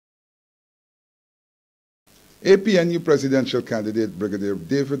APNU presidential candidate Brigadier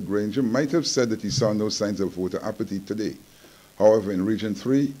David Granger might have said that he saw no signs of voter apathy today. However, in Region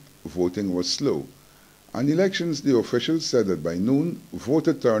 3, voting was slow. On elections, the officials said that by noon,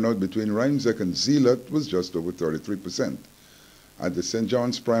 voter turnout between Rhymesek and Zeelat was just over 33%. At the St.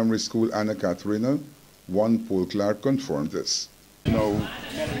 John's Primary School, Anna Catharina, one poll clerk confirmed this. Now,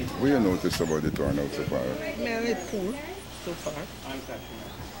 what do you notice about the turnout so far? Very poor so far.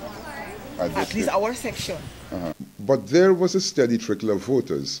 At least our section. But there was a steady trickle of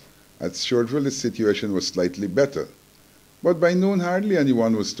voters. At Shortville, the situation was slightly better. But by noon, hardly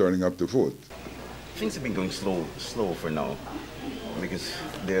anyone was turning up to vote. Things have been going slow for now, because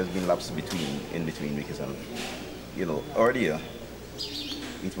there's been lapses in between because earlier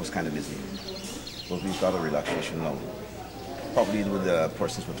it was kind of busy, but we've got a relaxation now. Probably with the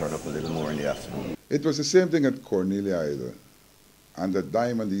persons will turn up a little more in the afternoon. It was the same thing at Cornelia either. And at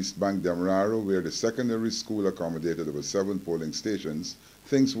Diamond East Bank, Demerara, where the secondary school accommodated over 7 polling stations,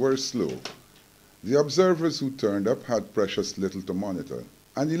 things were slow. The observers who turned up had precious little to monitor.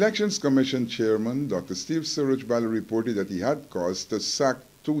 An Elections Commission chairman, Dr. Steve Surajbala, reported that he had cause to sack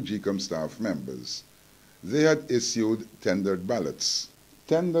 2 GCOM staff members. They had issued tendered ballots.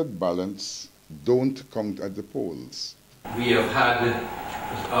 Tendered ballots don't count at the polls. We have had,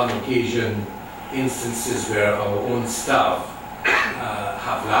 on occasion, instances where our own staff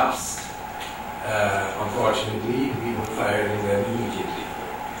have lapsed. Unfortunately, we were firing them immediately.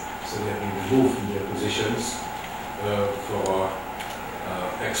 So they have been removed from their positions for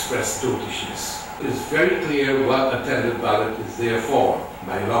express dotishness. It is very clear what a tendered ballot is there for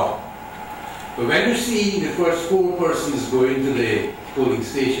by law. But when you see the first 4 persons go into the polling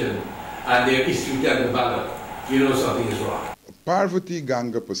station and they're issuing tendered ballot, you know something is wrong. Parvati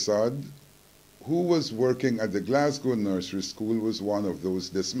Ganga Prasad, who was working at the Glasgow Nursery School, was one of those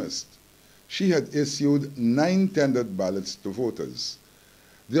dismissed. She had issued 9 tendered ballots to voters.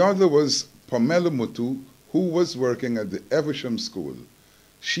 The other was Pamela Mutu, who was working at the Evesham School.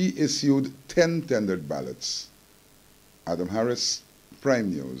 She issued 10 tendered ballots. Adam Harris, Prime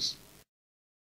News.